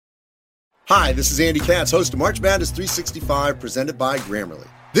Hi, this is Andy Katz, host of March Madness 365, presented by Grammarly.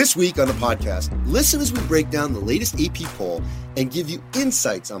 This week on the podcast, listen as we break down the latest AP poll and give you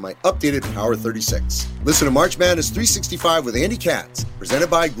insights on my updated Power 36. Listen to March Madness 365 with Andy Katz, presented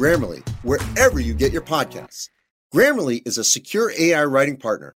by Grammarly, wherever you get your podcasts. Grammarly is a secure AI writing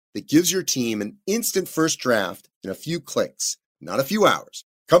partner that gives your team an instant first draft in a few clicks, not a few hours.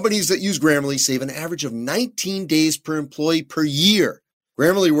 Companies that use Grammarly save an average of 19 days per employee per year.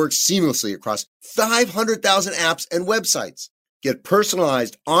 Grammarly works seamlessly across 500,000 apps and websites. Get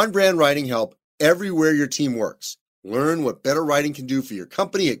personalized, on-brand writing help everywhere your team works. Learn what better writing can do for your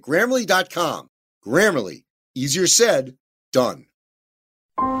company at Grammarly.com. Grammarly. Easier said, done.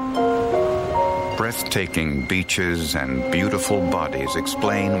 Breathtaking beaches and beautiful bodies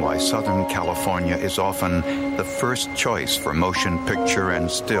explain why Southern California is often the first choice for motion picture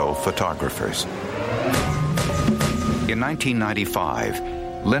and still photographers. In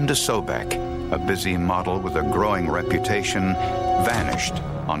 1995, Linda Sobek, a busy model with a growing reputation, vanished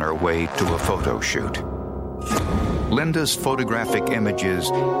on her way to a photo shoot. Linda's photographic images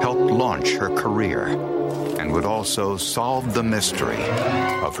helped launch her career and would also solve the mystery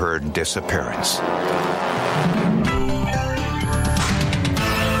of her disappearance.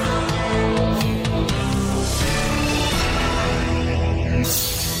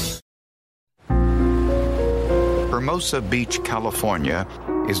 Hermosa Beach, California,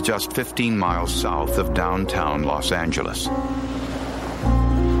 is just 15 miles south of downtown Los Angeles.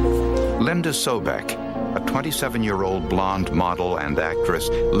 Linda Sobek, a 27-year-old blonde model and actress,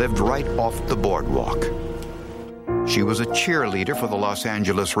 lived right off the boardwalk. She was a cheerleader for the Los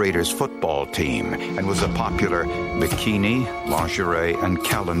Angeles Raiders football team and was a popular bikini, lingerie, and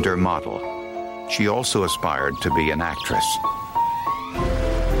calendar model. She also aspired to be an actress.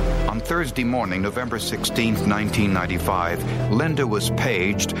 On Thursday morning, November 16, 1995, Linda was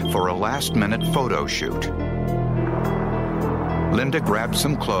paged for a last-minute photo shoot. Linda grabbed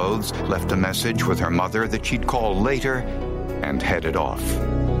some clothes, left a message with her mother that she'd call later, and headed off.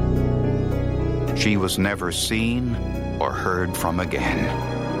 She was never seen or heard from again.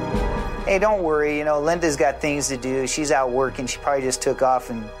 Hey, don't worry, Linda's got things to do. She's out working. She probably just took off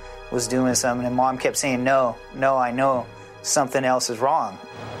and was doing something. And Mom kept saying, no, I know something else is wrong.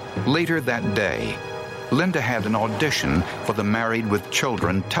 Later that day, Linda had an audition for the Married with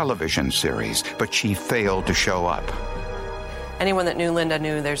Children television series, but she failed to show up. Anyone that knew Linda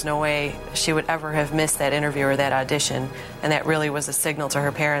knew there's no way she would ever have missed that interview or that audition, and that really was a signal to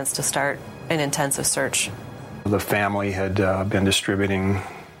her parents to start an intensive search. The family had been distributing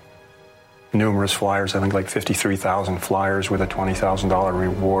numerous flyers, I think like 53,000 flyers with a $20,000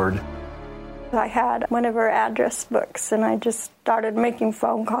 reward. I had one of her address books, and I just started making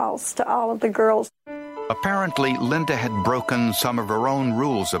phone calls to all of the girls. Apparently, Linda had broken some of her own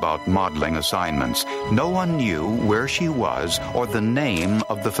rules about modeling assignments. No one knew where she was or the name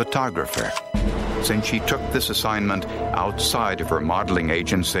of the photographer. Since she took this assignment outside of her modeling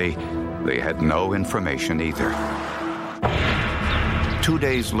agency, they had no information either. 2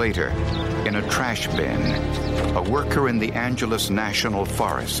 days later, in a trash bin, a worker in the Angeles National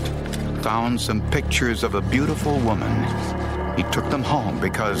Forest found some pictures of a beautiful woman. He took them home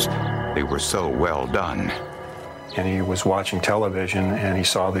because they were so well done. And he was watching television, and he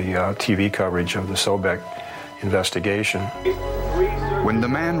saw the TV coverage of the Sobek investigation. When the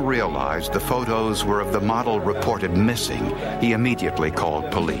man realized the photos were of the model reported missing, he immediately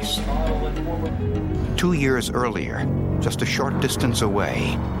called police. 2 years earlier, just a short distance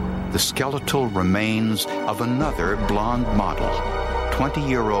away, the skeletal remains of another blonde model,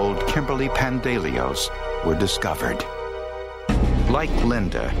 20-year-old Kimberly Pandelios, were discovered. Like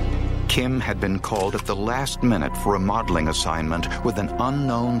Linda, Kim had been called at the last minute for a modeling assignment with an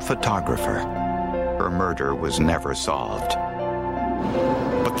unknown photographer. Her murder was never solved.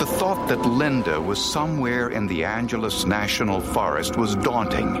 But the thought that Linda was somewhere in the Angeles National Forest was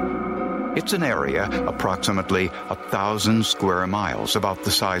daunting. It's an area approximately 1,000 square miles, about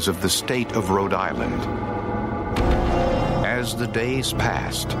the size of the state of Rhode Island. As the days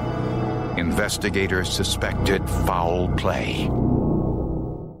passed, investigators suspected foul play.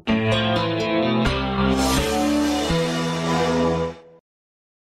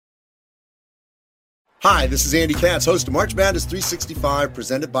 Hi, this is Andy Katz, host of March Madness 365,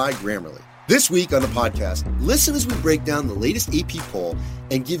 presented by Grammarly. This week on the podcast, listen as we break down the latest AP poll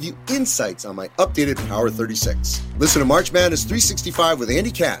and give you insights on my updated Power 36. Listen to March Madness 365 with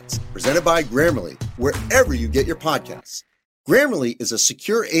Andy Katz, presented by Grammarly, wherever you get your podcasts. Grammarly is a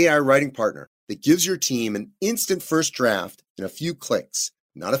secure AI writing partner that gives your team an instant first draft in a few clicks,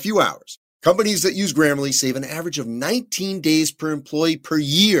 not a few hours. Companies that use Grammarly save an average of 19 days per employee per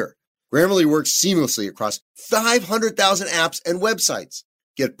year. Grammarly works seamlessly across 500,000 apps and websites.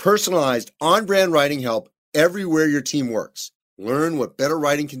 Get personalized, on-brand writing help everywhere your team works. Learn what better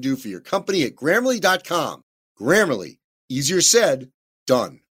writing can do for your company at Grammarly.com. Grammarly. Easier said,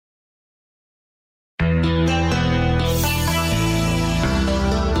 done.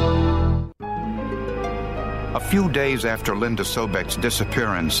 A few days after Linda Sobek's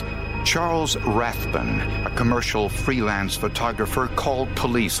disappearance, Charles Rathbun, a commercial freelance photographer, called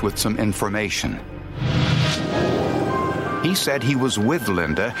police with some information. He said he was with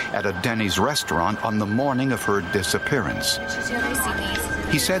Linda at a Denny's restaurant on the morning of her disappearance.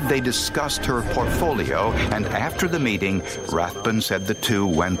 He said they discussed her portfolio, and after the meeting, Rathbun said the two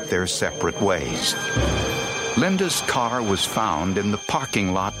went their separate ways. Linda's car was found in the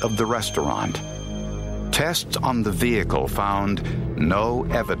parking lot of the restaurant. Tests on the vehicle found no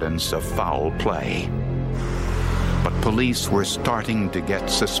evidence of foul play. But police were starting to get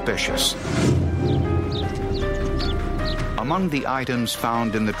suspicious. Among the items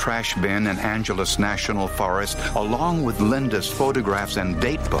found in the trash bin in Angeles National Forest, along with Linda's photographs and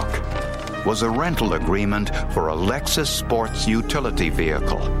date book, was a rental agreement for a Lexus sports utility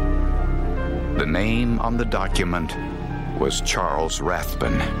vehicle. The name on the document was Charles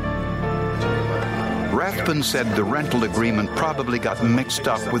Rathbun. Rathbun said the rental agreement probably got mixed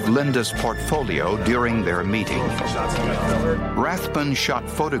up with Linda's portfolio during their meeting. Rathbun shot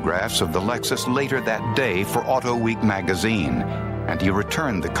photographs of the Lexus later that day for Auto Week magazine, and he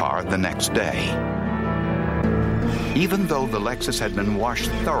returned the car the next day. Even though the Lexus had been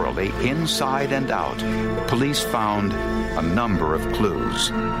washed thoroughly inside and out, police found a number of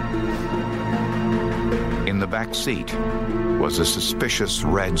clues. In the back seat was a suspicious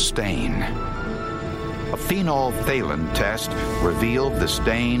red stain. A phenolphthalein test revealed the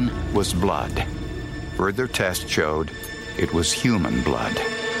stain was blood. Further tests showed it was human blood.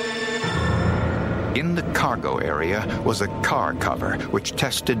 In the cargo area was a car cover which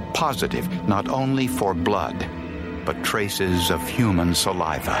tested positive not only for blood, but traces of human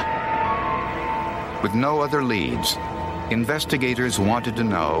saliva. With no other leads, investigators wanted to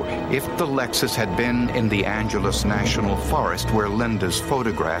know if the Lexus had been in the Angeles National Forest where Linda's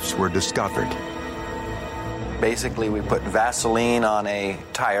photographs were discovered. Basically, we put Vaseline on a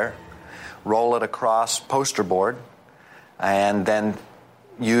tire, roll it across poster board, and then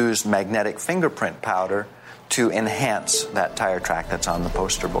use magnetic fingerprint powder to enhance that tire track that's on the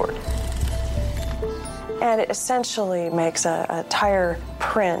poster board. And it essentially makes a tire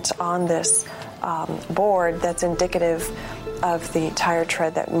print on this board that's indicative of the tire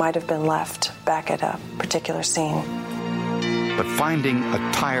tread that might have been left back at a particular scene. But finding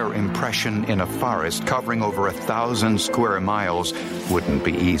a tire impression in a forest covering over 1,000 square miles wouldn't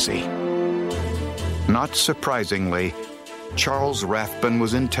be easy. Not surprisingly, Charles Rathbun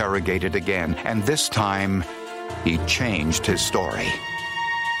was interrogated again, and this time he changed his story.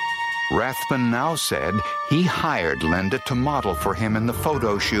 Rathbun now said he hired Linda to model for him in the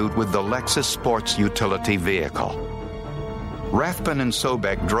photo shoot with the Lexus sports utility vehicle. Rathbun and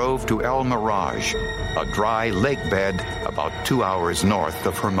Sobek drove to El Mirage, a dry lake bed about 2 hours north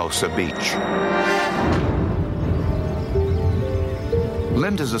of Hermosa Beach.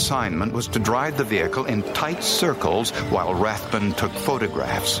 Linda's assignment was to drive the vehicle in tight circles while Rathbun took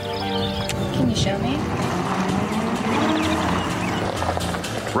photographs. Can you show me?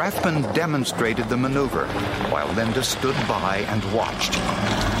 Rathbun demonstrated the maneuver while Linda stood by and watched.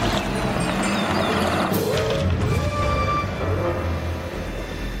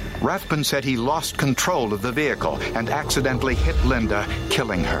 Rathbun said he lost control of the vehicle and accidentally hit Linda,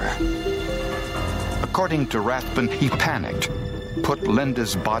 killing her. According to Rathbun, he panicked, put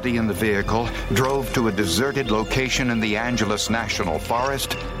Linda's body in the vehicle, drove to a deserted location in the Angeles National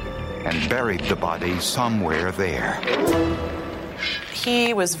Forest, and buried the body somewhere there.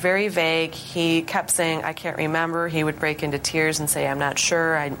 He was very vague. He kept saying, I can't remember. He would break into tears and say, I'm not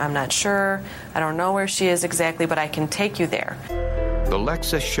sure. I'm not sure. I don't know where she is exactly, but I can take you there. The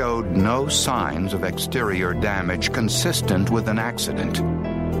Lexus showed no signs of exterior damage consistent with an accident.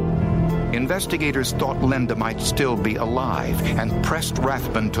 Investigators thought Linda might still be alive and pressed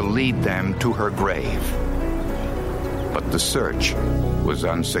Rathbun to lead them to her grave. But the search was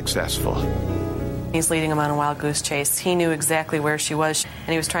unsuccessful. He's leading them on a wild goose chase. He knew exactly where she was, and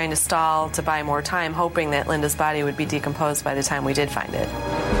he was trying to stall to buy more time, hoping that Linda's body would be decomposed by the time we did find it.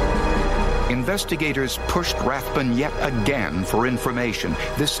 Investigators pushed Rathbun yet again for information,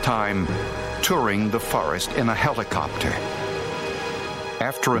 this time touring the forest in a helicopter.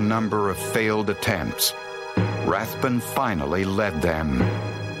 After a number of failed attempts, Rathbun finally led them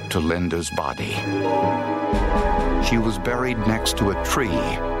to Linda's body. She was buried next to a tree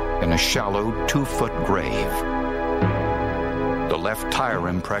in a shallow 2-foot grave. The left tire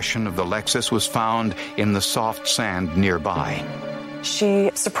impression of the Lexus was found in the soft sand nearby.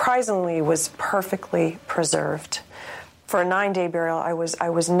 She surprisingly was perfectly preserved. For a 9-day burial, I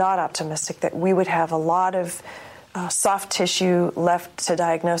was not optimistic that we would have a lot of soft tissue left to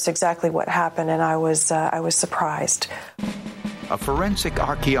diagnose exactly what happened, and I was surprised. A forensic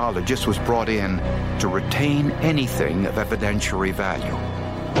archaeologist was brought in to retain anything of evidentiary value.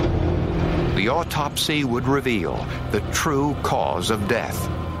 The autopsy would reveal the true cause of death,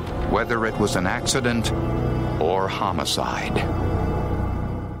 whether it was an accident or homicide.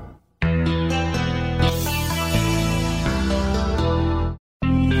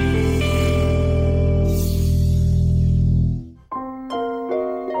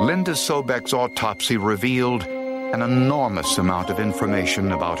 Linda Sobek's autopsy revealed an enormous amount of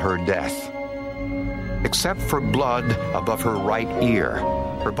information about her death. Except for blood above her right ear,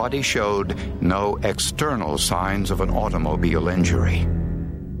 her body showed no external signs of an automobile injury.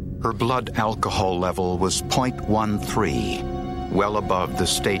 Her blood alcohol level was 0.13, well above the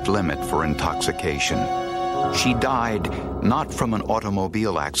state limit for intoxication. She died not from an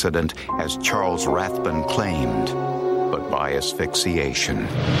automobile accident, as Charles Rathbun claimed, but by asphyxiation.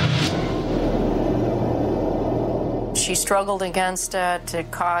 She struggled against it. It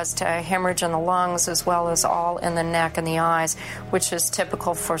caused a hemorrhage in the lungs as well as all in the neck and the eyes, which is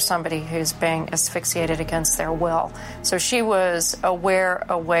typical for somebody who's being asphyxiated against their will. So she was aware,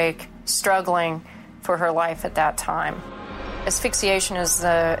 awake, struggling for her life at that time. Asphyxiation is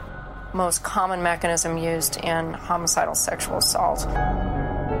the most common mechanism used in homicidal sexual assault.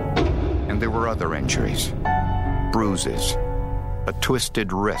 And there were other injuries, bruises, a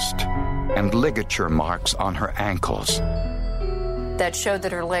twisted wrist, and ligature marks on her ankles. That showed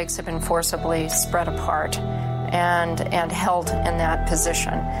that her legs had been forcibly spread apart and held in that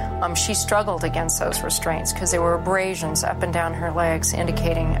position. She struggled against those restraints because there were abrasions up and down her legs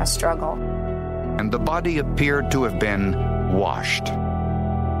indicating a struggle. And the body appeared to have been washed.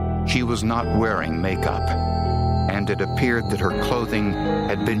 She was not wearing makeup, and it appeared that her clothing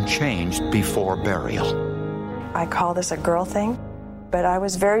had been changed before burial. I call this a girl thing, but I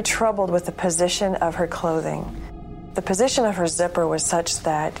was very troubled with the position of her clothing. The position of her zipper was such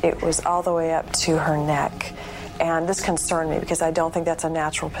that it was all the way up to her neck. And this concerned me because I don't think that's a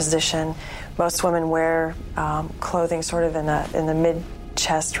natural position. Most women wear clothing sort of in the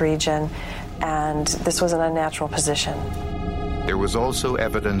mid-chest region, and this was an unnatural position. There was also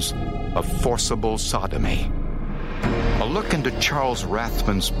evidence of forcible sodomy. A look into Charles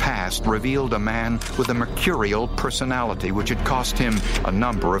Rathbun's past revealed a man with a mercurial personality which had cost him a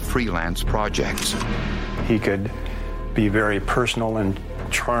number of freelance projects. He could be very personal and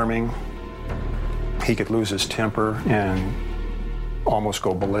charming. He could lose his temper and almost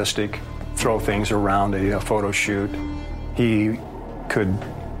go ballistic, throw things around a photo shoot. He could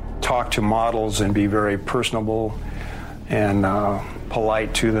talk to models and be very personable and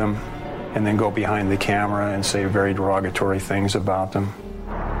polite to them, and then go behind the camera and say very derogatory things about them.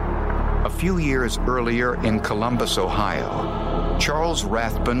 A few years earlier in Columbus, Ohio, Charles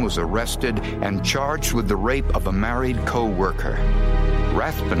Rathbun was arrested and charged with the rape of a married co-worker.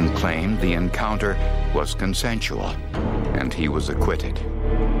 Rathbun claimed the encounter was consensual, and he was acquitted.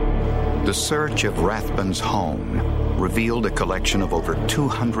 The search of Rathbun's home revealed a collection of over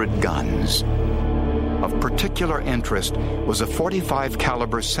 200 guns. Of particular interest was a .45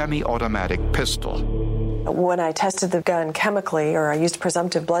 caliber semi-automatic pistol. When I tested the gun chemically, or I used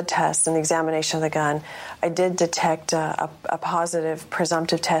presumptive blood tests in the examination of the gun, I did detect a positive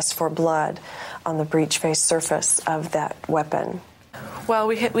presumptive test for blood on the breech face surface of that weapon. Well,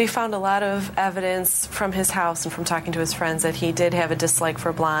 we found a lot of evidence from his house and from talking to his friends that he did have a dislike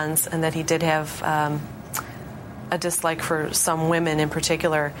for blondes and that he did have a dislike for some women in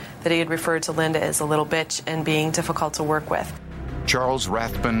particular, that he had referred to Linda as a little bitch and being difficult to work with. Charles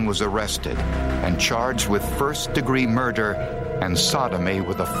Rathbun was arrested and charged with first-degree murder and sodomy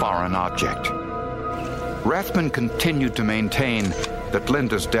with a foreign object. Rathbun continued to maintain that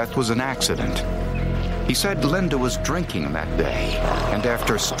Linda's death was an accident. He said Linda was drinking that day, and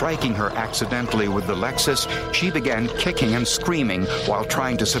after striking her accidentally with the Lexus, she began kicking and screaming while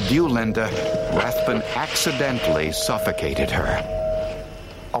trying to subdue Linda. Rathbun accidentally suffocated her.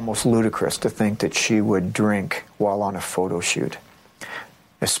 Almost ludicrous to think that she would drink while on a photo shoot,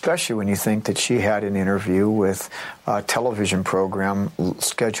 especially when you think that she had an interview with a television program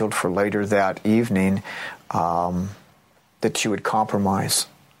scheduled for later that evening, that she would compromise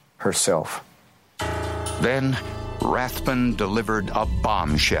herself. Then Rathbun delivered a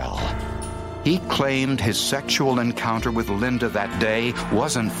bombshell. He claimed his sexual encounter with Linda that day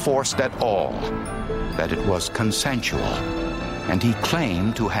wasn't forced at all, that it was consensual, and he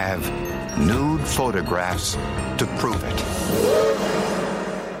claimed to have nude photographs to prove it.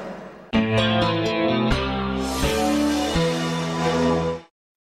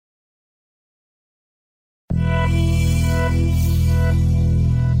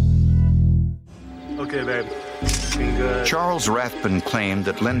 Okay, babe. Good. Charles Rathbun claimed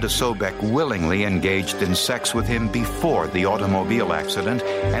that Linda Sobek willingly engaged in sex with him before the automobile accident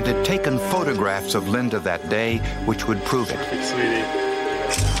and had taken photographs of Linda that day which would prove it.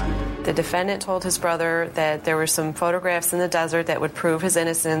 The defendant told his brother that there were some photographs in the desert that would prove his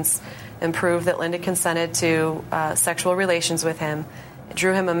innocence and prove that Linda consented to sexual relations with him. It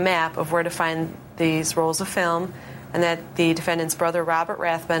drew him a map of where to find these rolls of film, and that the defendant's brother, Robert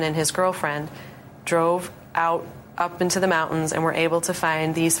Rathbun, and his girlfriend drove out up into the mountains and were able to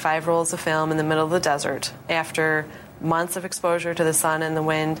find these 5 rolls of film in the middle of the desert after months of exposure to the sun and the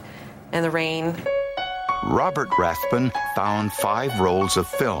wind and the rain. Robert Rathbun found 5 rolls of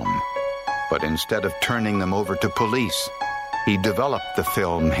film, but instead of turning them over to police, he developed the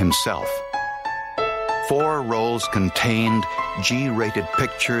film himself. 4 rolls contained G-rated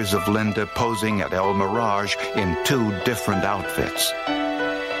pictures of Linda posing at El Mirage in 2 different outfits.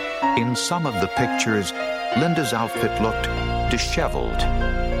 In some of the pictures, Linda's outfit looked disheveled,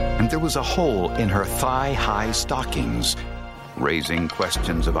 and there was a hole in her thigh-high stockings, raising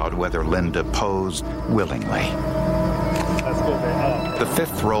questions about whether Linda posed willingly. The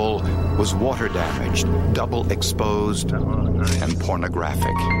 5th roll was water-damaged, double-exposed, and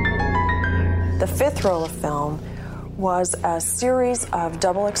pornographic. The 5th roll of film was a series of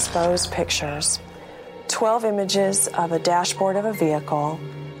double-exposed pictures, 12 images of a dashboard of a vehicle,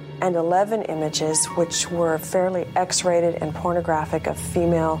 and 11 images which were fairly X-rated and pornographic of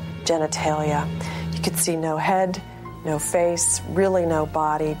female genitalia. You could see no head, no face, really no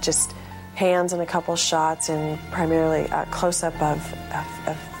body, just hands and a couple shots and primarily a close-up of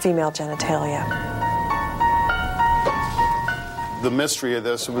female genitalia. The mystery of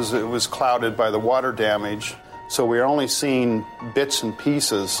this, it was clouded by the water damage, so we're only seeing bits and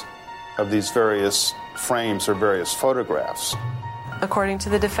pieces of these various frames or various photographs. According to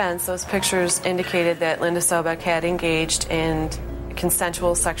the defense, those pictures indicated that Linda Sobek had engaged in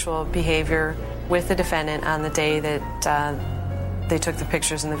consensual sexual behavior with the defendant on the day that they took the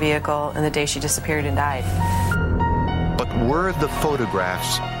pictures in the vehicle and the day she disappeared and died. But were the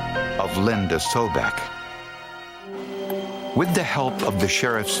photographs of Linda Sobek? With the help of the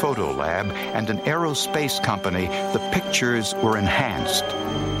Sheriff's Photo Lab and an aerospace company, the pictures were enhanced.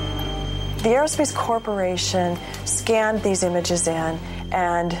 The Aerospace Corporation scanned these images in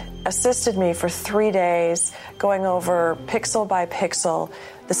and assisted me for 3 days going over pixel by pixel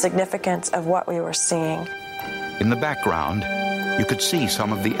the significance of what we were seeing. In the background, you could see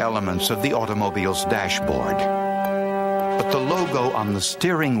some of the elements of the automobile's dashboard. But the logo on the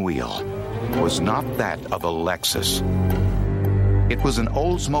steering wheel was not that of a Lexus. It was an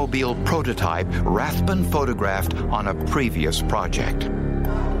Oldsmobile prototype Rathbun photographed on a previous project.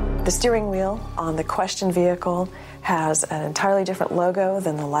 The steering wheel on the questioned vehicle has an entirely different logo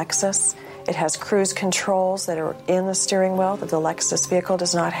than the Lexus. It has cruise controls that are in the steering wheel that the Lexus vehicle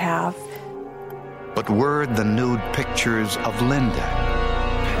does not have. But were the nude pictures of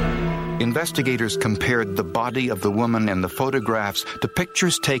Linda? Investigators compared the body of the woman in the photographs to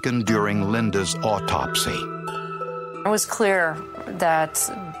pictures taken during Linda's autopsy. It was clear that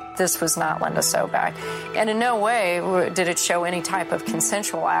this was not Linda Sobek. And in no way did it show any type of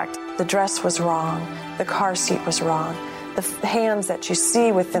consensual act. The dress was wrong. The car seat was wrong. The hands that you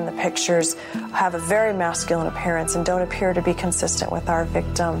see within the pictures have a very masculine appearance and don't appear to be consistent with our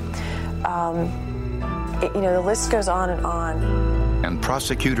victim. The list goes on and on. And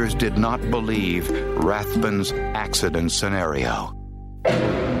prosecutors did not believe Rathbun's accident scenario.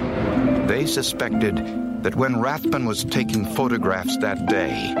 They suspected that when Rathbun was taking photographs that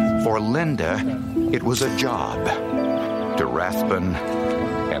day, for Linda, it was a job. To Rathbun,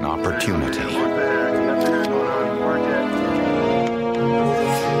 an opportunity.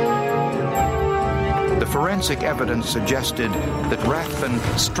 The forensic evidence suggested that Rathbun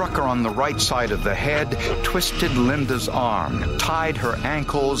struck her on the right side of the head, twisted Linda's arm, tied her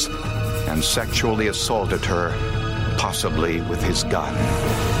ankles, and sexually assaulted her, possibly with his gun.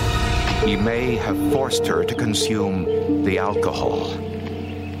 He may have forced her to consume the alcohol.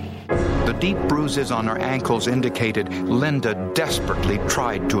 The deep bruises on her ankles indicated Linda desperately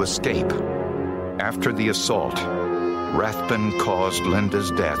tried to escape. After the assault, Rathbun caused Linda's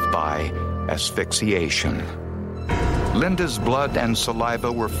death by asphyxiation. Linda's blood and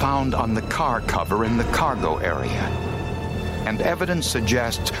saliva were found on the car cover in the cargo area. And evidence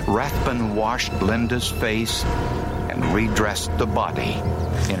suggests Rathbun washed Linda's face and redressed the body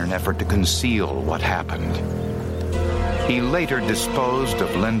in an effort to conceal what happened. He later disposed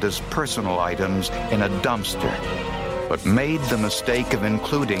of Linda's personal items in a dumpster, but made the mistake of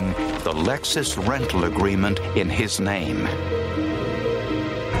including the Lexus rental agreement in his name.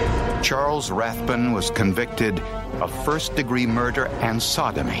 Charles Rathbun was convicted of first-degree murder and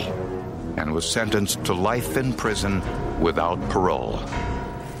sodomy and was sentenced to life in prison without parole.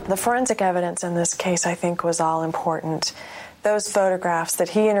 The forensic evidence in this case, I think, was all important. Those photographs that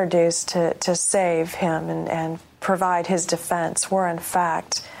he introduced to save him and provide his defense were, in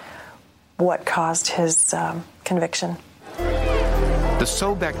fact, what caused his conviction. The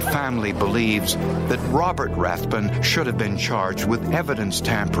Sobek family believes that Robert Rathbun should have been charged with evidence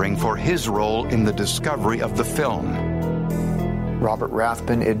tampering for his role in the discovery of the film. Robert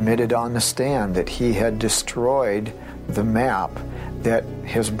Rathbun admitted on the stand that he had destroyed the map that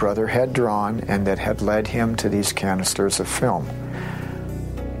his brother had drawn and that had led him to these canisters of film.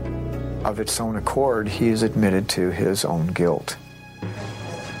 Of its own accord, he has admitted to his own guilt.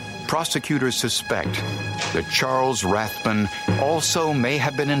 Prosecutors suspect that Charles Rathbun also may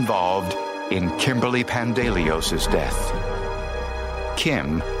have been involved in Kimberly Pandelios' death.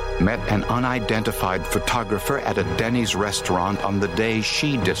 Kim met an unidentified photographer at a Denny's restaurant on the day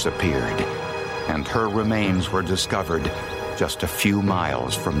she disappeared, and her remains were discovered just a few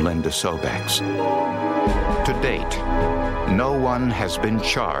miles from Linda Sobek's. To date, no one has been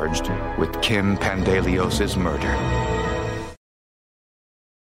charged with Kim Pandelios' murder.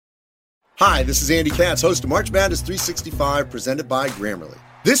 Hi, this is Andy Katz, host of March Madness 365, presented by Grammarly.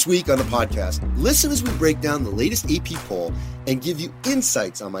 This week on the podcast, listen as we break down the latest AP poll and give you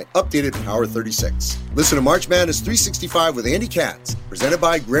insights on my updated Power 36. Listen to March Madness 365 with Andy Katz, presented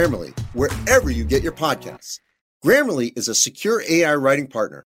by Grammarly, wherever you get your podcasts. Grammarly is a secure AI writing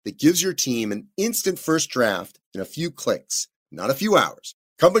partner that gives your team an instant first draft in a few clicks, not a few hours.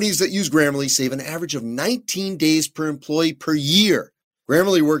 Companies that use Grammarly save an average of 19 days per employee per year.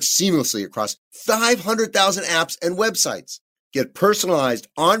 Grammarly works seamlessly across 500,000 apps and websites. Get personalized,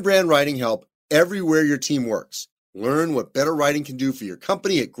 on-brand writing help everywhere your team works. Learn what better writing can do for your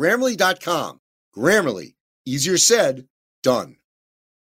company at Grammarly.com. Grammarly. Easier said, done.